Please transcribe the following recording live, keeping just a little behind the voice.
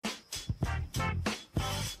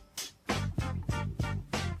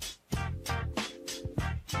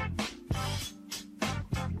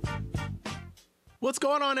What's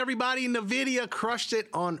going on, everybody? NVIDIA crushed it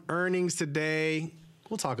on earnings today.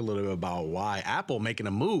 We'll talk a little bit about why Apple making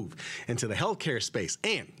a move into the healthcare space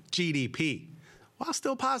and GDP, while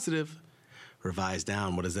still positive, revised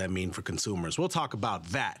down. What does that mean for consumers? We'll talk about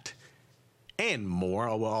that and more.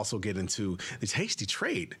 We'll also get into the Tasty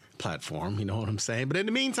Trade platform. You know what I'm saying? But in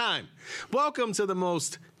the meantime, welcome to the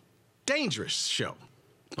most dangerous show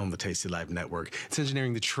on the Tasty Life Network. It's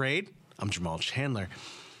Engineering the Trade. I'm Jamal Chandler.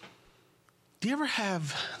 Do you ever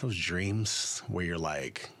have those dreams where you're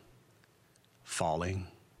like falling?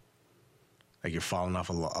 Like you're falling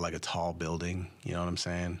off like a tall building? You know what I'm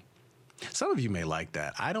saying? Some of you may like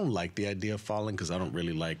that. I don't like the idea of falling because I don't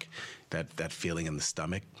really like that feeling in the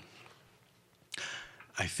stomach.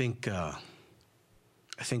 I think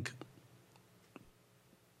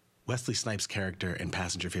Wesley Snipes' character in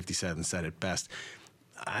Passenger 57 said it best.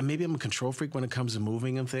 Maybe I'm a control freak when it comes to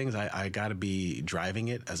moving and things. I got to be driving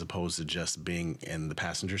it as opposed to just being in the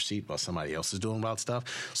passenger seat while somebody else is doing wild stuff.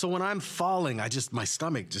 So when I'm falling, my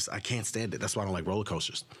stomach I can't stand it. That's why I don't like roller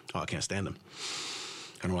coasters. Oh, I can't stand them.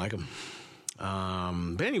 I don't like them.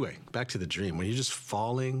 But anyway, back to the dream. When you're just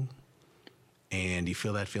falling and you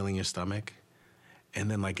feel that feeling in your stomach,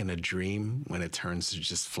 and then like in a dream when it turns to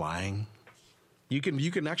just flying, you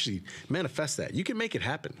can actually manifest that. You can make it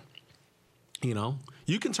happen. You know,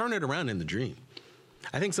 you can turn it around in the dream.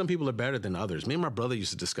 I think some people are better than others. Me and my brother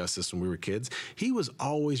used to discuss this when we were kids. He was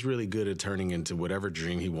always really good at turning into whatever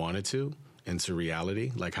dream he wanted to into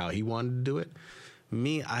reality, like how he wanted to do it.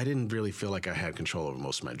 Me, I didn't really feel like I had control over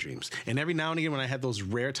most of my dreams. And every now and again, when I had those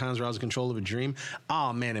rare times where I was in control of a dream,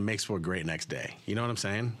 oh man, it makes for a great next day. You know what I'm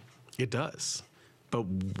saying? It does. But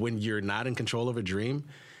when you're not in control of a dream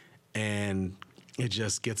and it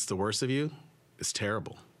just gets the worst of you, it's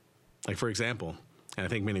terrible. Like, for example, and I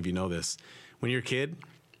think many of you know this, when you're a kid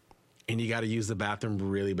and you got to use the bathroom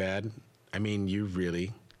really bad, I mean, you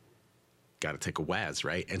really got to take a waz,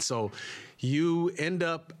 right? And so you end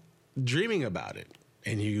up dreaming about it,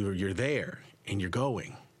 and you're there, and you're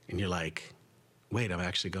going, and you're like, wait, I'm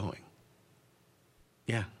actually going.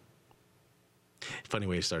 Yeah. Funny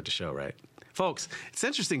way to start the show, right? Folks, it's an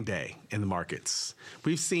interesting day in the markets.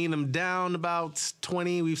 We've seen them down about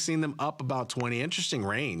 20. We've seen them up about 20. Interesting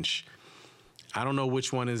range. I don't know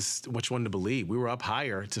which one to believe. We were up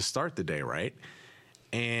higher to start the day, right?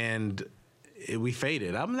 And we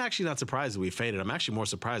faded. I'm actually not surprised that we faded. I'm actually more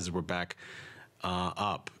surprised that we're back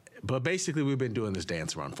up. But basically, we've been doing this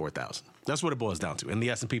dance around 4,000. That's what it boils down to. In the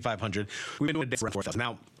S&P 500, we've been doing a dance around 4,000.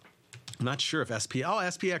 Now, I'm not sure if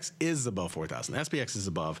SPX is above 4,000. SPX is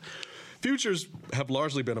above. Futures have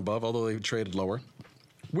largely been above, although they've traded lower.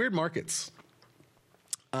 Weird markets.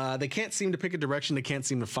 They can't seem to pick a direction. They can't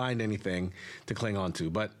seem to find anything to cling on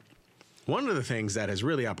to. But one of the things that has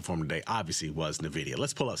really outperformed today, obviously, was NVIDIA.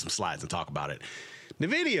 Let's pull up some slides and talk about it.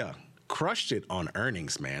 NVIDIA crushed it on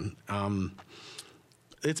earnings, man.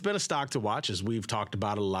 It's been a stock to watch, as we've talked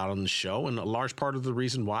about it a lot on the show. And a large part of the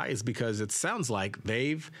reason why is because it sounds like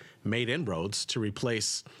they've made inroads to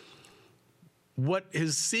replace what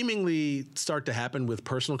has seemingly start to happen with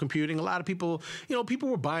personal computing. A lot of people, people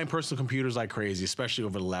were buying personal computers like crazy, especially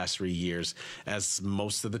over the last 3 years, as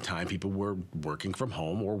most of the time people were working from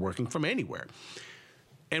home or working from anywhere.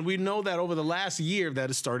 And we know that over the last year that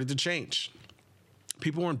has started to change.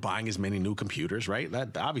 People weren't buying as many new computers, right?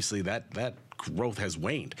 That obviously that growth has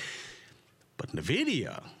waned. But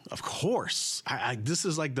NVIDIA, of course, this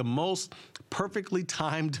is like the most perfectly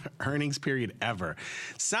timed earnings period ever.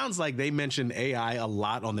 Sounds like they mentioned AI a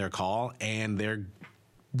lot on their call, and they're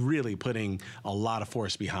really putting a lot of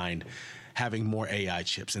force behind having more AI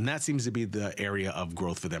chips. And that seems to be the area of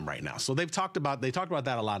growth for them right now. So they talked about that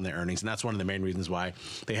a lot in their earnings, and that's one of the main reasons why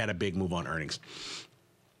they had a big move on earnings.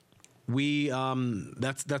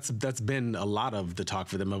 That's been a lot of the talk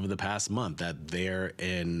for them over the past month, that they're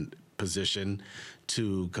in position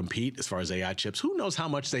to compete as far as AI chips. Who knows how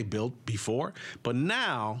much they built before, but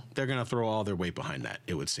now they're going to throw all their weight behind that,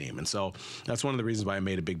 it would seem. And so that's one of the reasons why I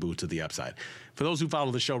made a big boost to the upside. For those who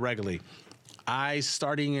follow the show regularly,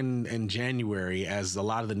 starting in January, as a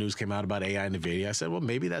lot of the news came out about AI and NVIDIA, I said, well,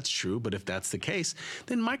 maybe that's true, but if that's the case,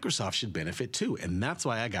 then Microsoft should benefit too. And that's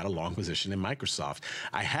why I got a long position in Microsoft.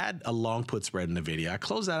 I had a long put spread in NVIDIA. I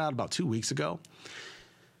closed that out about 2 weeks ago.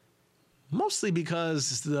 Mostly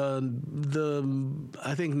because I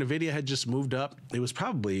think NVIDIA had just moved up. It was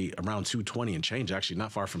probably around 220 and change, actually,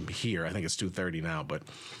 not far from here. I think it's 230 now, but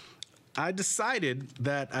I decided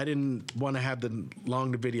that I didn't want to have the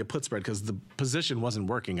long NVIDIA put spread because the position wasn't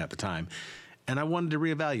working at the time. And I wanted to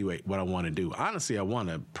reevaluate what I want to do. Honestly, I want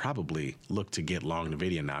to probably look to get long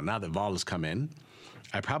NVIDIA now. Now that vol has come in,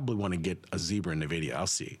 I probably want to get a zebra in NVIDIA. I'll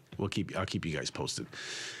see. I'll keep you guys posted.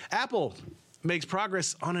 Apple makes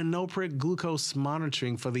progress on a no-prick glucose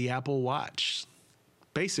monitoring for the Apple Watch.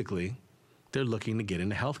 Basically, they're looking to get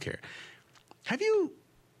into healthcare. Have you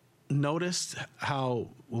noticed how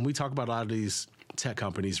when we talk about a lot of these tech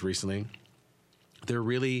companies recently, they're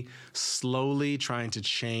really slowly trying to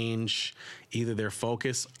change either their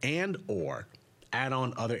focus and or add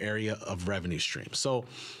on other area of revenue streams. So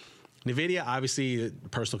NVIDIA, obviously,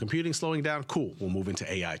 personal computing slowing down. Cool. We'll move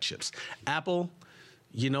into AI chips. Apple,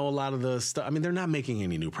 a lot of the stuff. I mean, they're not making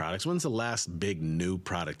any new products. When's the last big new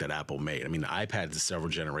product that Apple made? I mean, the iPad is several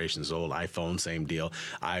generations old. iPhone, same deal.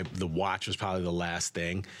 The watch was probably the last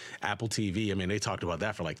thing. Apple TV, I mean, they talked about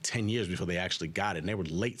that for like 10 years before they actually got it, and they were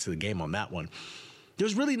late to the game on that one.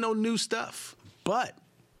 There's really no new stuff, but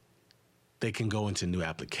they can go into new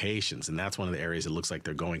applications, and that's one of the areas it looks like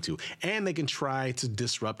they're going to. And they can try to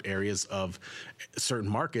disrupt areas of certain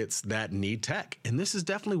markets that need tech, and this is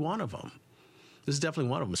definitely one of them. This is definitely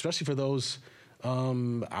one of them, especially for those, I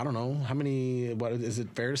don't know, how many, what is it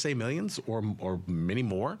fair to say millions or many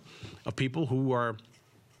more of people who are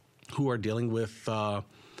dealing with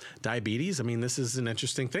diabetes? I mean, this is an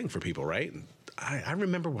interesting thing for people, right? I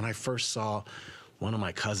remember when I first saw one of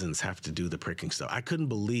my cousins have to do the pricking stuff. I couldn't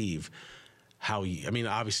believe how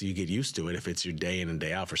obviously you get used to it if it's your day in and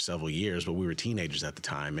day out for several years, but we were teenagers at the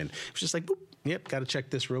time, and it was just like, boop, yep, got to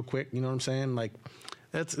check this real quick. You know what I'm saying? Like,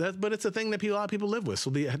 but it's a thing that a lot of people live with. So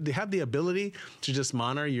they have the ability to just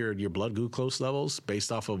monitor your blood glucose levels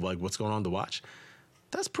based off of like what's going on the watch.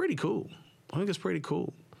 That's pretty cool. I think it's pretty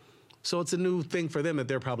cool. So it's a new thing for them that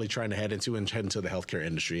they're probably trying to head into the healthcare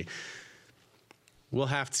industry. We'll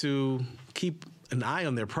have to keep an eye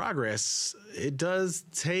on their progress. It does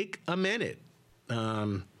take a minute.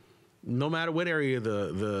 No matter what area of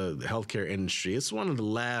the healthcare industry, it's one of the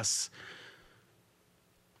last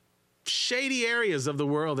shady areas of the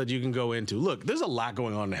world that you can go into. Look, there's a lot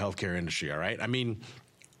going on in the healthcare industry, all right? I mean,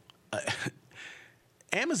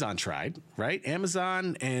 Amazon tried, right?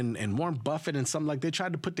 Amazon and Warren Buffett and something like they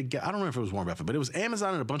tried to put together, I don't remember if it was Warren Buffett, but it was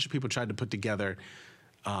Amazon and a bunch of people tried to put together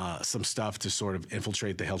some stuff to sort of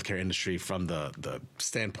infiltrate the healthcare industry from the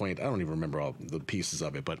standpoint. I don't even remember all the pieces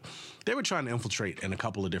of it, but they were trying to infiltrate in a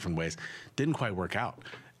couple of different ways. Didn't quite work out.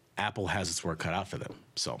 Apple has its work cut out for them.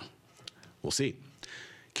 So we'll see.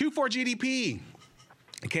 Q4 GDP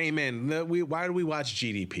came in. Why do we watch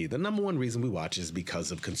GDP? The number one reason we watch is because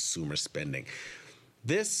of consumer spending.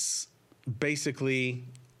 This basically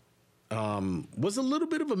was a little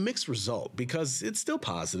bit of a mixed result because it's still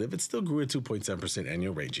positive. It still grew at 2.7%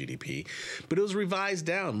 annual rate GDP, but it was revised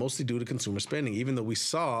down mostly due to consumer spending, even though we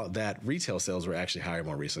saw that retail sales were actually higher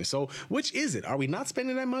more recently. So which is it? Are we not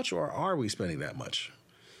spending that much or are we spending that much?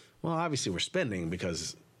 Well, obviously we're spending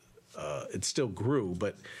because it still grew,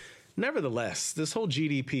 but nevertheless, this whole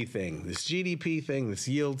GDP thing, this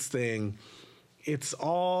yields thing, it's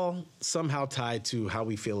all somehow tied to how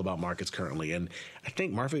we feel about markets currently. And I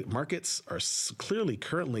think markets are clearly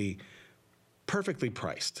currently perfectly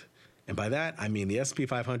priced. And by that, I mean the S&P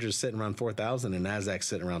 500 is sitting around 4,000 and NASDAQ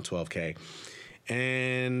sitting around 12K.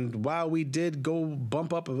 And while we did go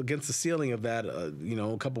bump up against the ceiling of that,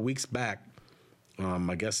 a couple weeks back,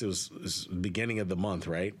 I guess it was the beginning of the month,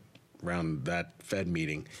 right? Around that Fed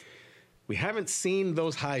meeting. We haven't seen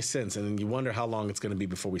those highs since, and you wonder how long it's going to be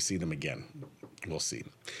before we see them again. We'll see.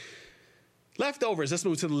 Leftovers, let's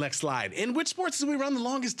move to the next slide. In which sports do we run the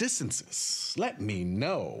longest distances? Let me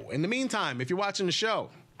know. In the meantime, if you're watching the show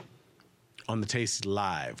on the Tasty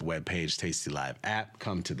Live webpage, Tasty Live app,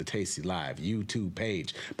 come to the Tasty Live YouTube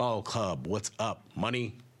page. Ball Club, what's up?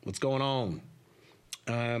 Money, what's going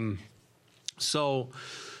on? So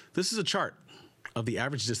this is a chart of the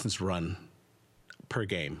average distance run per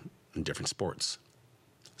game in different sports.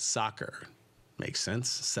 Soccer makes sense,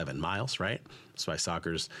 7 miles, right? That's why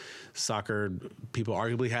soccer people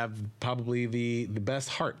arguably have probably the best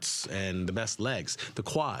hearts and the best legs, the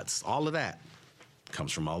quads, all of that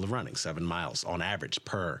comes from all the running, 7 miles on average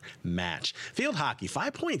per match. Field hockey,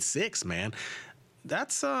 5.6, man.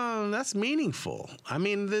 That's meaningful. I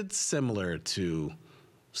mean, it's similar to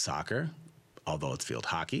soccer, although it's field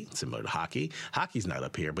hockey, similar to hockey. Hockey's not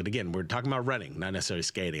up here, but again, we're talking about running, not necessarily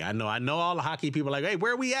skating. I know all the hockey people are like, hey,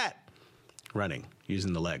 where are we at? Running,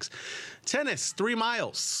 using the legs. Tennis, 3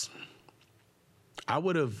 miles. I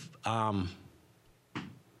would have, I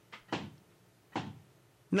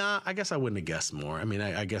guess I wouldn't have guessed more. I mean,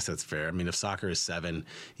 I guess that's fair. I mean, if soccer is 7,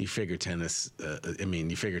 you figure tennis,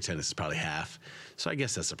 tennis is probably half. So I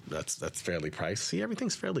guess that's fairly priced. See,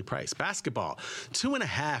 everything's fairly priced. Basketball,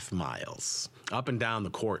 2.5 miles up and down the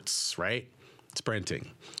courts, right?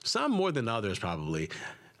 Sprinting. Some more than others, probably.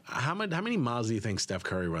 How many miles do you think Steph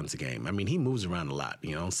Curry runs a game? I mean, he moves around a lot.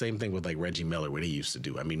 Same thing with like Reggie Miller, what he used to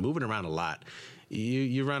do. I mean, moving around a lot,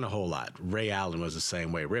 you run a whole lot. Ray Allen was the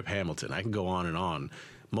same way. Rip Hamilton. I can go on and on.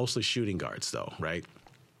 Mostly shooting guards, though, right?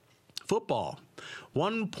 Football,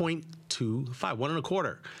 1.25,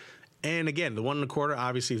 1.25. And again, the 1.25,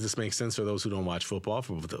 obviously, this makes sense for those who don't watch football.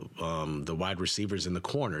 For the wide receivers in the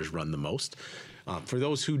corners run the most. For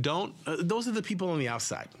those who don't, those are the people on the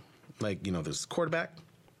outside. Like, there's quarterback,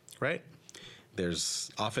 right?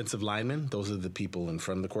 There's offensive linemen. Those are the people in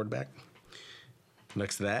front of the quarterback.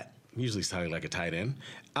 Next to that, usually starting like a tight end.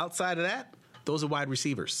 Outside of that, those are wide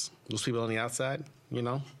receivers. Those people on the outside,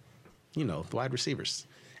 the wide receivers.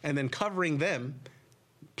 And then covering them,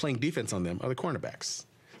 playing defense on them, are the cornerbacks.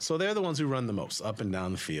 So they're the ones who run the most up and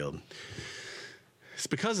down the field. It's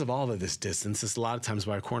because of all of this distance. It's a lot of times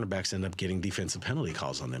why cornerbacks end up getting defensive penalty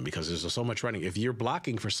calls on them because there's so much running. If you're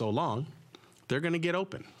blocking for so long, they're going to get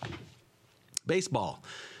open. Baseball,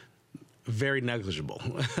 very negligible,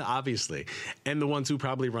 obviously. And the ones who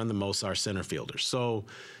probably run the most are center fielders. So,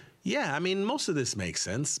 yeah, I mean, most of this makes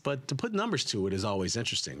sense, but to put numbers to it is always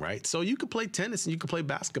interesting, right? So you could play tennis and you could play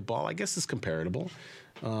basketball. I guess it's comparable.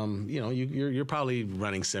 You're probably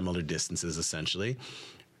running similar distances, essentially,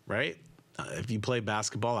 right? If you play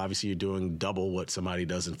basketball, obviously you're doing double what somebody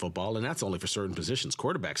does in football, and that's only for certain positions.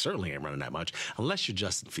 Quarterbacks certainly ain't running that much, unless you're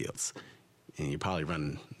Justin Fields, and you're probably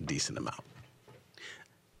running a decent amount.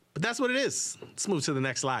 But that's what it is. Let's move to the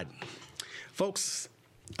next slide. Folks,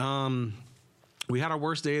 we had our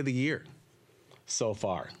worst day of the year so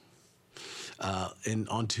far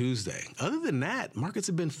on Tuesday. Other than that, markets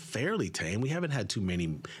have been fairly tame. We haven't had too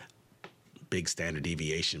many big standard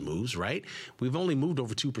deviation moves, right? We've only moved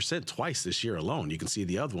over 2% twice this year alone. You can see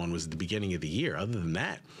the other one was at the beginning of the year. Other than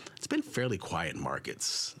that, it's been fairly quiet in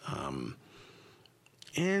markets.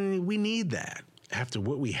 And we need that. After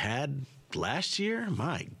what we had last year,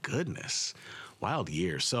 my goodness, wild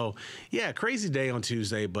year. So, yeah, crazy day on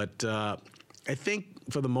Tuesday, but I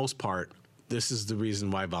think for the most part, this is the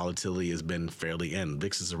reason why volatility has been fairly in.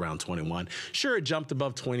 VIX is around 21. Sure, it jumped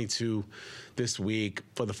above 22 this week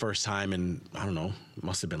for the first time in, I don't know,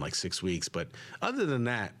 must have been like 6 weeks. But other than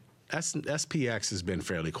that, SPX has been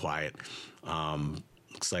fairly quiet.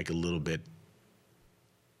 Looks like a little bit,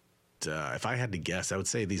 if I had to guess, I would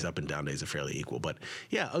say these up and down days are fairly equal. But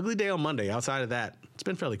yeah, ugly day on Monday. Outside of that, it's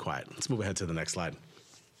been fairly quiet. Let's move ahead to the next slide.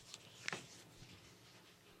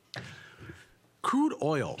 Crude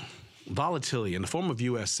oil volatility in the form of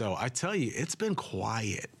USO. I tell you, it's been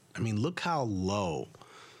quiet. I mean, look how low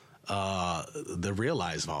the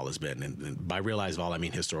realized vol has been. And by realized vol, I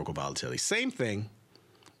mean historical volatility. Same thing.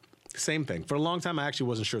 For a long time, I actually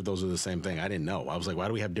wasn't sure if those were the same thing. I didn't know. I was like, why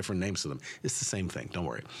do we have different names for them? It's the same thing. Don't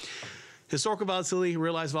worry. Historical volatility,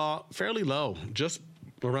 realized vol, fairly low, just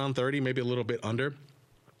around 30, maybe a little bit under.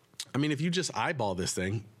 I mean, if you just eyeball this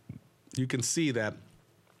thing, you can see that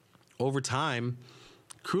over time,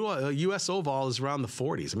 crude oil, USO vol is around the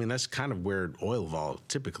 40s. I mean, that's kind of where oil vol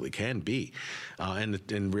typically can be. And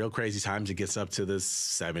in real crazy times, it gets up to the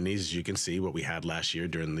 70s. You can see what we had last year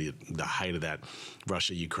during the height of that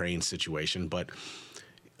Russia-Ukraine situation. But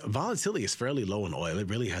volatility is fairly low in oil. It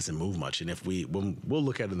really hasn't moved much. And when we'll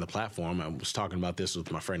look at it in the platform, I was talking about this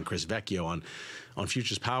with my friend Chris Vecchio on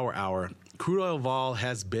Futures Power Hour. Crude oil vol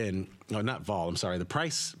has been, no, not vol, I'm sorry, the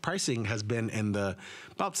pricing has been in the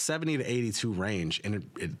about 70 to 82 range, and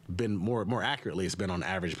it been more accurately, it's been on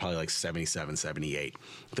average probably like 77, 78,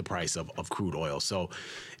 the price of crude oil. So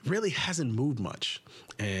it really hasn't moved much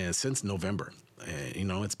since November.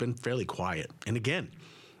 It's been fairly quiet. And again,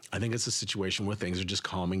 I think it's a situation where things are just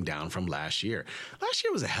calming down from last year. Last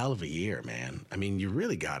year was a hell of a year, man. I mean, you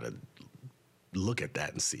really got to look at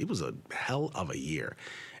that and see. It was a hell of a year.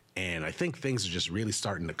 And I think things are just really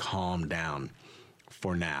starting to calm down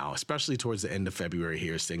for now, especially towards the end of February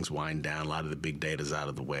here as things wind down. A lot of the big data's out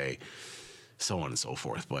of the way, so on and so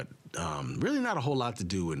forth. But really not a whole lot to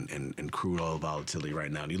do in crude oil volatility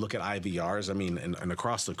right now. And you look at IVRs, I mean, and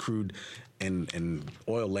across the crude and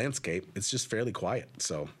oil landscape, it's just fairly quiet.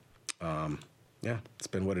 So, yeah, it's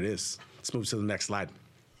been what it is. Let's move to the next slide.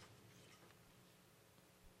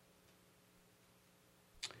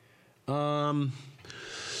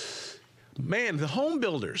 Man, the home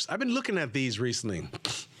builders. I've been looking at these recently.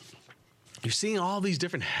 You're seeing all these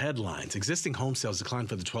different headlines. Existing home sales declined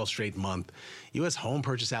for the 12th straight month. U.S. home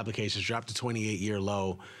purchase applications dropped to 28-year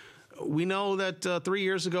low. we know that 3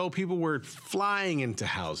 years ago, people were flying into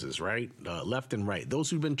houses, right? Left and right. Those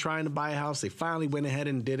who've been trying to buy a house, they finally went ahead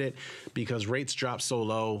and did it because rates dropped so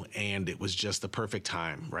low and it was just the perfect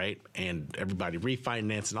time, right? And everybody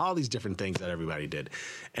refinanced and all these different things that everybody did.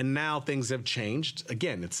 And now things have changed.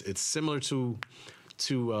 Again, it's similar to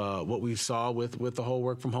what we saw with the whole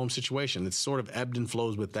work from home situation. It's sort of ebbed and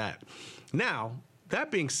flows with that. Now,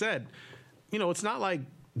 that being said, it's not like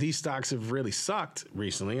these stocks have really sucked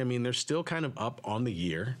recently. I mean, they're still kind of up on the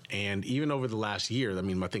year. And even over the last year,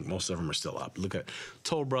 I think most of them are still up. Look at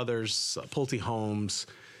Toll Brothers, Pulte Homes,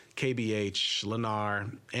 KBH,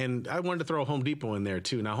 Lennar, and I wanted to throw Home Depot in there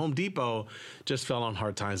too. Now, Home Depot just fell on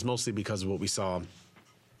hard times, mostly because of what we saw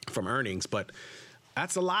from earnings, but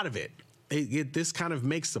that's a lot of it. This kind of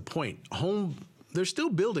makes the point. They're still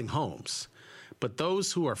building homes. But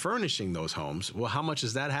those who are furnishing those homes, well, how much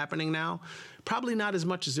is that happening now? Probably not as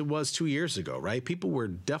much as it was 2 years ago, right? People were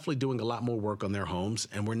definitely doing a lot more work on their homes,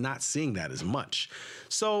 and we're not seeing that as much.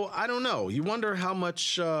 So I don't know. You wonder how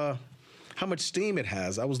much steam it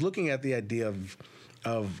has. I was looking at the idea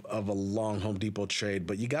of a long Home Depot trade,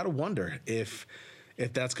 but you got to wonder if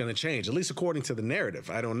that's going to change, at least according to the narrative.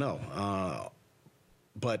 I don't know.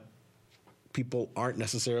 But people aren't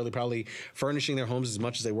necessarily probably furnishing their homes as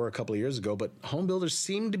much as they were a couple of years ago, but home builders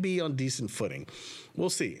seem to be on decent footing. We'll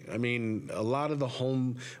see. I mean, a lot of the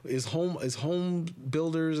home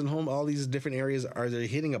builders and all these different areas, are they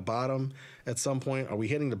hitting a bottom at some point? Are we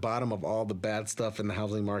hitting the bottom of all the bad stuff in the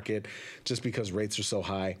housing market just because rates are so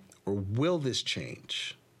high? Or will this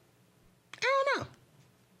change? I don't know.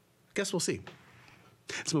 Guess we'll see.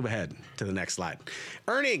 Let's move ahead to the next slide.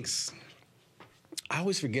 Earnings. I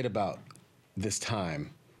always forget about this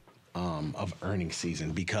time of earnings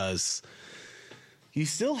season because you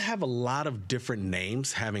still have a lot of different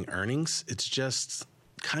names having earnings. It's just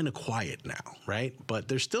kind of quiet now, right? But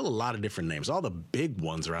there's still a lot of different names. All the big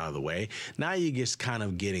ones are out of the way. Now you're just kind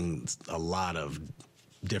of getting a lot of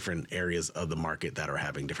different areas of the market that are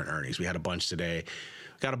having different earnings. We had a bunch today,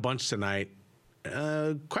 got a bunch tonight,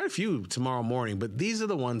 quite a few tomorrow morning, but these are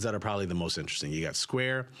the ones that are probably the most interesting. You got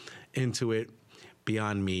Square, Intuit,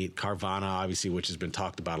 Beyond Meat, Carvana, obviously, which has been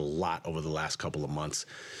talked about a lot over the last couple of months.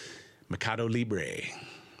 Mercado Libre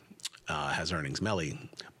has earnings. Melly,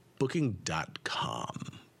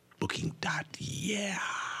 Booking.com, Booking.yeah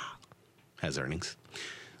has earnings.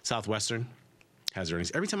 Southwestern has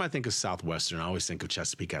earnings. Every time I think of Southwestern, I always think of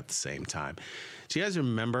Chesapeake at the same time. Do you guys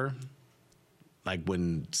remember like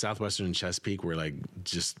when Southwestern and Chesapeake were like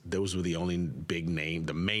just those were the only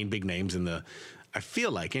the main big names in the, I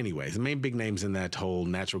feel like anyways, the main big names in that whole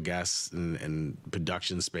natural gas and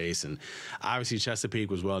production space. And obviously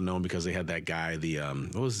Chesapeake was well known because they had that guy,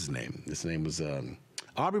 what was his name? His name was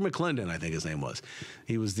Aubrey McClendon, I think his name was.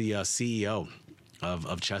 He was the CEO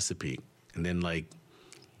of Chesapeake. And then like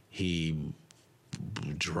he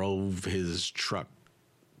drove his truck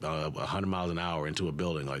 100 miles an hour into a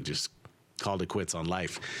building, like just called it quits on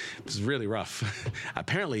life. It was really rough.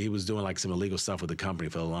 Apparently he was doing like some illegal stuff with the company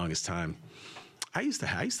for the longest time. I used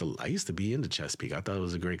to be into Chesapeake. I thought it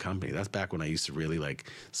was a great company. That's back when I used to really like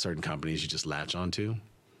certain companies you just latch onto.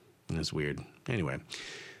 And it's weird. Anyway,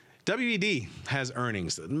 WED has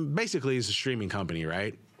earnings. Basically, it's a streaming company,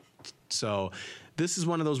 right? So this is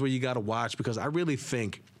one of those where you got to watch because I really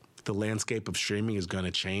think the landscape of streaming is going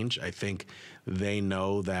to change. I think they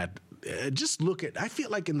know that. I feel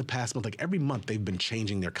like in the past month, like every month they've been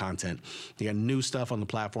changing their content. They got new stuff on the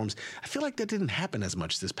platforms. I feel like that didn't happen as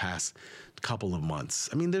much this past couple of months.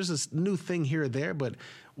 I mean, there's this new thing here or there, but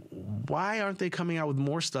why aren't they coming out with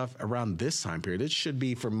more stuff around this time period? It should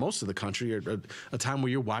be for most of the country a time where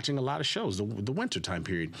you're watching a lot of shows, the winter time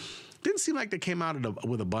period. Didn't seem like they came out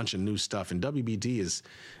with a bunch of new stuff. And WBD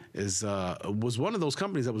was one of those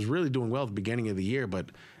companies that was really doing well at the beginning of the year, but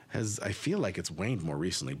I feel like it's waned more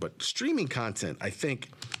recently. But streaming content, I think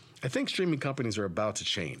streaming companies are about to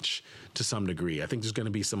change to some degree. I think there's going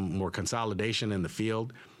to be some more consolidation in the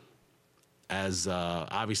field as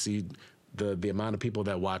obviously the amount of people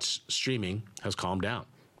that watch streaming has calmed down.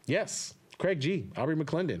 Yes, Craig G, Aubrey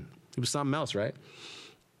McClendon. He was something else, right?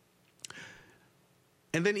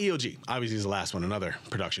 And then EOG, obviously, is the last one, another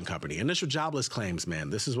production company. Initial jobless claims, man.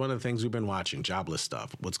 This is one of the things we've been watching, jobless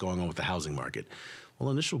stuff, what's going on with the housing market. Well,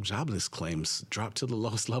 initial jobless claims dropped to the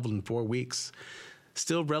lowest level in 4 weeks.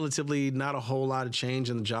 Still relatively not a whole lot of change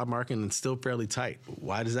in the job market and still fairly tight.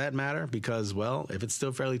 Why does that matter? Because, well, if it's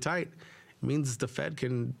still fairly tight, it means the Fed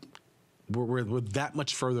we're that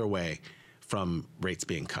much further away from rates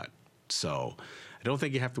being cut. So I don't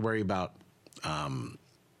think you have to worry about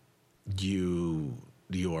you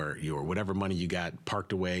your whatever money you got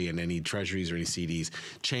parked away in any treasuries or any CDs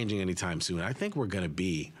changing anytime soon. I think we're going to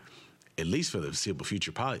be, at least for the foreseeable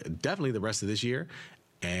future, probably definitely the rest of this year,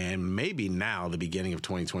 and maybe now the beginning of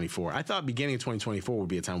 2024. I thought beginning of 2024 would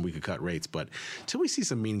be a time we could cut rates, but until we see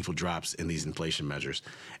some meaningful drops in these inflation measures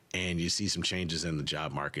and you see some changes in the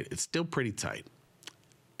job market, it's still pretty tight.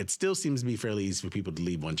 It still seems to be fairly easy for people to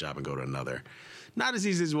leave one job and go to another. Not as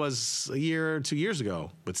easy as it was a year or 2 years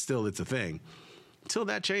ago, but still it's a thing. Until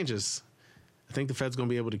that changes, I think the Fed's going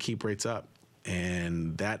to be able to keep rates up,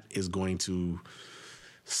 and that is going to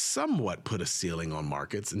somewhat put a ceiling on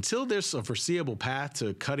markets. Until there's a foreseeable path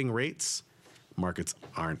to cutting rates, markets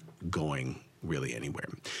aren't going really anywhere.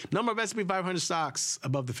 Number of S&P 500 stocks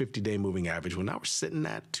above the 50-day moving average. Well, now we're sitting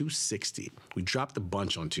at 260. We dropped a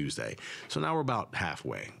bunch on Tuesday, so now we're about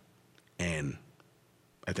halfway, and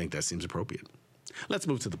I think that seems appropriate. Let's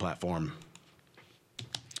move to the platform.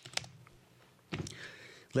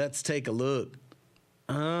 Let's take a look.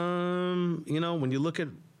 When you look at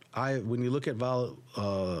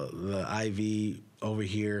the IV over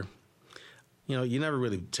here, you never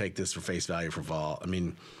really take this for face value for vol. I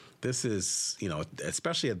mean, this is,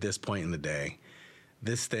 especially at this point in the day,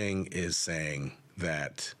 this thing is saying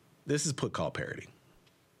that this is put call parity,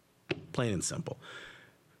 plain and simple.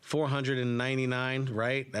 499,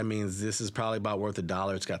 right? That means this is probably about worth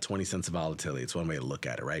 $1. It's got 20 cents of volatility. It's one way to look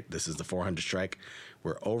at it, right? This is the 400 strike.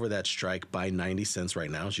 We're over that strike by 90 cents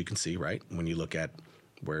right now, as you can see, right? When you look at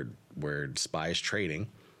where SPY is trading,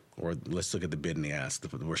 or let's look at the bid and the ask.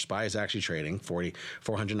 Where SPY is actually trading,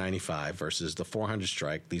 495 versus the 400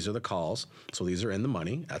 strike. These are the calls. So these are in the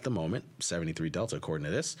money at the moment, 73 delta according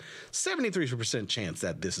to this. 73% chance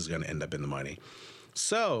that this is going to end up in the money.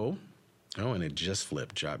 So, and it just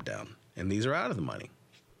flipped, dropped down. And these are out of the money.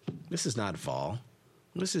 This is not vol.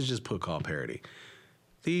 This is just put call parity.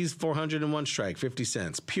 These 401 strike, 50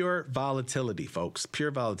 cents. Pure volatility, folks.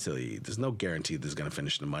 Pure volatility. There's no guarantee this is going to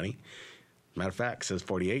finish in the money. Matter of fact, it says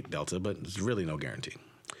 48 delta, but there's really no guarantee.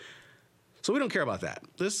 So we don't care about that.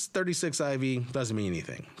 This 36 IV doesn't mean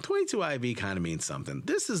anything. 22 IV kind of means something.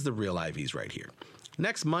 This is the real IVs right here.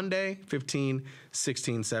 Next Monday, 15,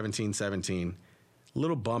 16, 17, 17.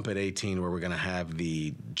 Little bump at 18 where we're going to have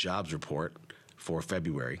the jobs report for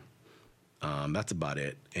February. That's about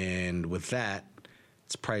it. And with that,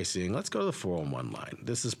 it's pricing. Let's go to the 401 line.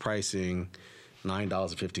 This is pricing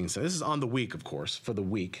 $9.15. This is on the week, of course. For the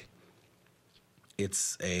week,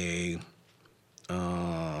 it's a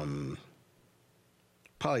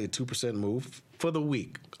probably a 2% move for the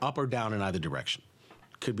week, up or down in either direction.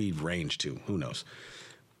 Could be range too. Who knows?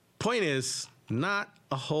 Point is, not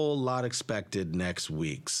a whole lot expected next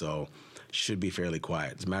week, so should be fairly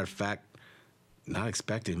quiet. As a matter of fact, not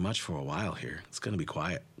expecting much for a while here. It's going to be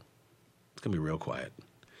quiet. It's going to be real quiet.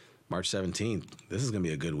 March 17th, this is going to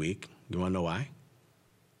be a good week. You want to know why?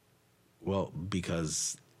 Well,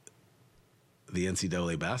 because the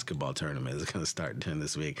NCAA basketball tournament is going to start during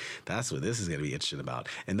this week. That's what this is going to be interesting about.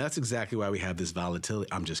 And that's exactly why we have this volatility.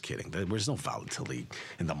 I'm just kidding. There's no volatility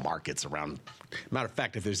in the markets around. Matter of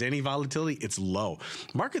fact, if there's any volatility, it's low.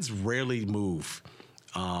 Markets rarely move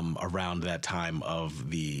around that time of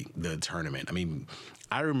the tournament. I mean,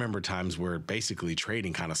 I remember times where basically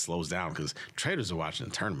trading kind of slows down because traders are watching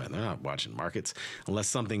the tournament. They're not watching markets unless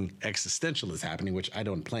something existential is happening, which I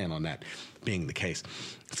don't plan on that being the case.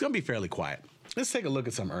 It's going to be fairly quiet. Let's take a look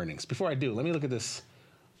at some earnings. Before I do, let me look at this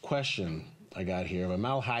question I got here of a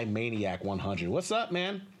Mile High Maniac 100. What's up,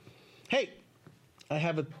 man? Hey, I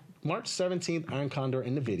have a March 17th Iron Condor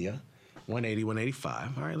in NVIDIA, 180,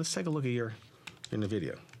 185. All right, let's take a look at your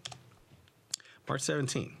NVIDIA. March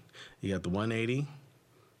 17th, you got the 180,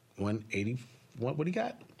 180. What do you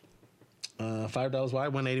got? $5 wide,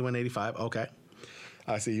 180, 185. Okay,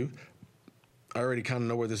 I see you. I already kind of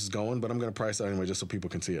know where this is going, but I'm going to price it anyway just so people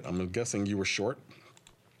can see it. I'm guessing you were short,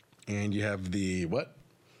 and you have the what?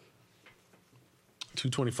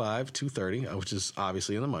 225, 230, which is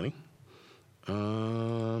obviously in the money.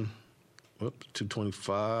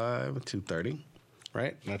 225, 230,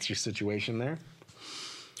 right? That's your situation there.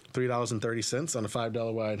 $3.30 on a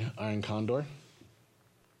 $5 wide Iron Condor.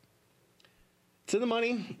 To the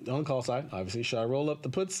money, on the call side, obviously. Should I roll up the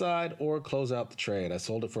put side or close out the trade? I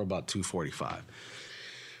sold it for about $245.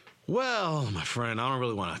 Well, my friend, I don't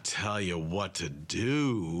really want to tell you what to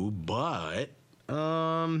do, but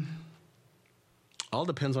all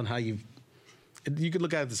depends on how you could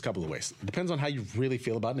look at this a couple of ways. It depends on how you really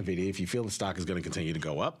feel about NVIDIA. If you feel the stock is going to continue to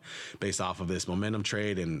go up based off of this momentum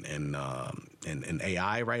trade and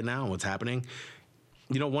AI right now and what's happening.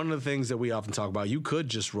 You know, one of the things that we often talk about, you could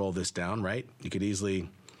just roll this down, right? You could easily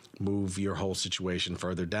move your whole situation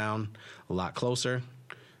further down, a lot closer.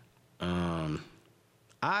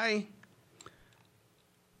 I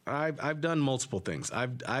I've done multiple things.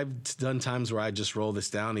 I've done times where I just roll this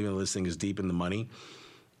down, even though this thing is deep in the money.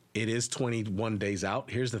 It is 21 days out.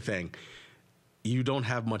 Here's the thing: you don't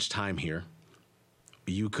have much time here.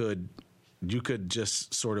 You could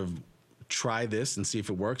just sort of try this and see if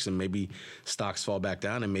it works, and maybe stocks fall back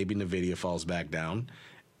down, and maybe Nvidia falls back down,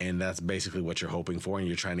 and that's basically what you're hoping for. And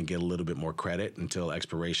you're trying to get a little bit more credit until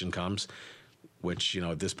expiration comes, which,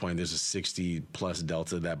 at this point there's a 60 plus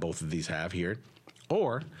delta that both of these have here.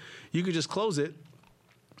 Or you could just close it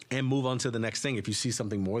and move on to the next thing if you see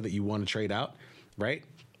something more that you want to trade out, right?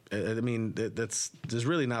 I mean, there's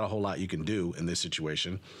really not a whole lot you can do in this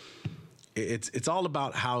situation. It's all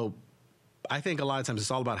about how, I think a lot of times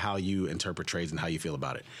it's all about how you interpret trades and how you feel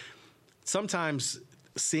about it. Sometimes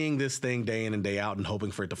seeing this thing day in and day out and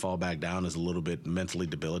hoping for it to fall back down is a little bit mentally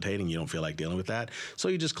debilitating. You don't feel like dealing with that. So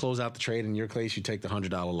you just close out the trade. In your case, you take the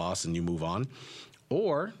 $100 loss and you move on.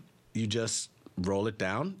 Or you just roll it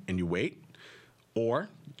down and you wait. Or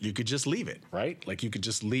you could just leave it, right? Like you could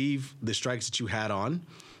just leave the strikes that you had on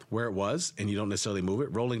where it was, and you don't necessarily move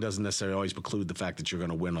it. Rolling doesn't necessarily always preclude the fact that you're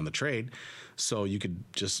going to win on the trade. So you could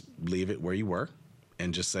just leave it where you were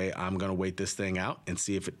and just say, I'm going to wait this thing out and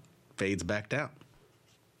see if it fades back down.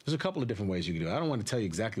 There's a couple of different ways you can do it. I don't want to tell you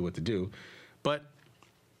exactly what to do, but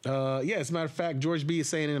yeah, as a matter of fact, George B is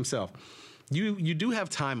saying it himself. You do have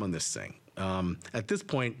time on this thing. At this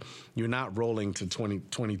point, you're not rolling to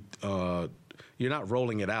 2020. You're not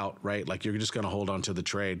rolling it out, right? Like you're just going to hold on to the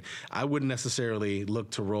trade. I wouldn't necessarily look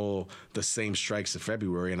to roll the same strikes in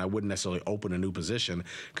February, and I wouldn't necessarily open a new position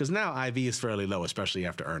because now IV is fairly low, especially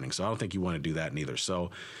after earnings. So I don't think you want to do that neither. So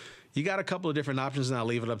you got a couple of different options, and I'll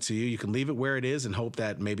leave it up to you. You can leave it where it is and hope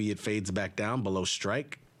that maybe it fades back down below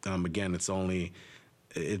strike. Again,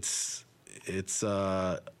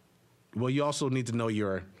 well, you also need to know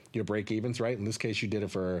your break evens, right? In this case, you did it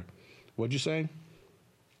for, what'd you say?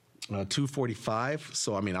 245.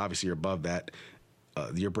 So, I mean, obviously you're above that.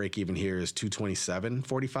 Your break even here is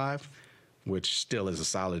 227.45, which still is a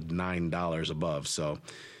solid $9 above. So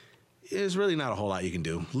there's really not a whole lot you can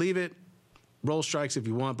do. Leave it, roll strikes if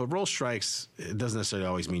you want, but roll strikes, it doesn't necessarily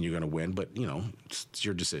always mean you're going to win, but it's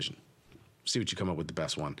your decision. See what you come up with the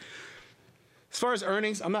best one. As far as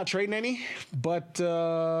earnings, I'm not trading any, but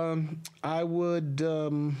I would,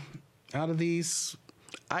 out of these,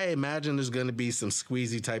 I imagine there's going to be some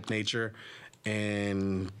squeezy type nature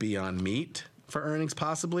and Beyond Meat for earnings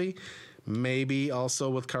possibly. Maybe also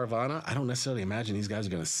with Carvana. I don't necessarily imagine these guys are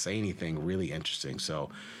going to say anything really interesting.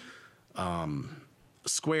 So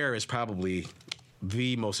Square is probably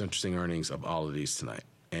the most interesting earnings of all of these tonight.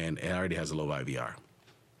 And it already has a low IVR.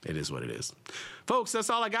 It is what it is. Folks, that's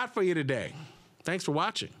all I got for you today. Thanks for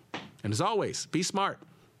watching. And as always, be smart,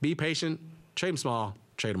 be patient, trade them small,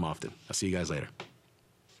 trade them often. I'll see you guys later.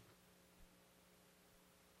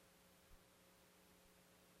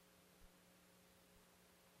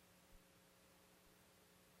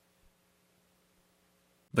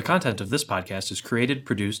 The content of this podcast is created,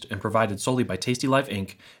 produced, and provided solely by Tasty Life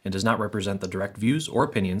Inc. and does not represent the direct views or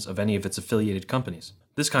opinions of any of its affiliated companies.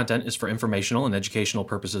 This content is for informational and educational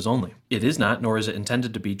purposes only. It is not, nor is it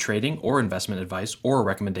intended to be trading or investment advice or a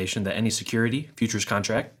recommendation that any security, futures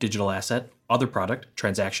contract, digital asset, other product,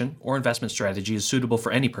 transaction, or investment strategy is suitable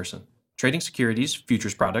for any person. Trading securities,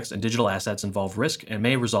 futures products, and digital assets involve risk and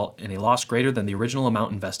may result in a loss greater than the original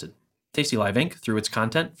amount invested. Tasty Live Inc., through its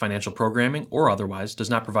content, financial programming, or otherwise, does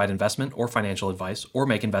not provide investment or financial advice or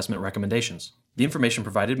make investment recommendations. The information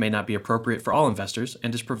provided may not be appropriate for all investors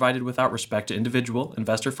and is provided without respect to individual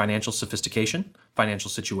investor financial sophistication,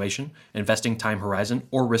 financial situation, investing time horizon,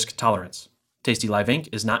 or risk tolerance. Tasty Live Inc.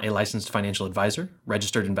 is not a licensed financial advisor,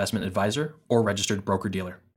 registered investment advisor, or registered broker-dealer.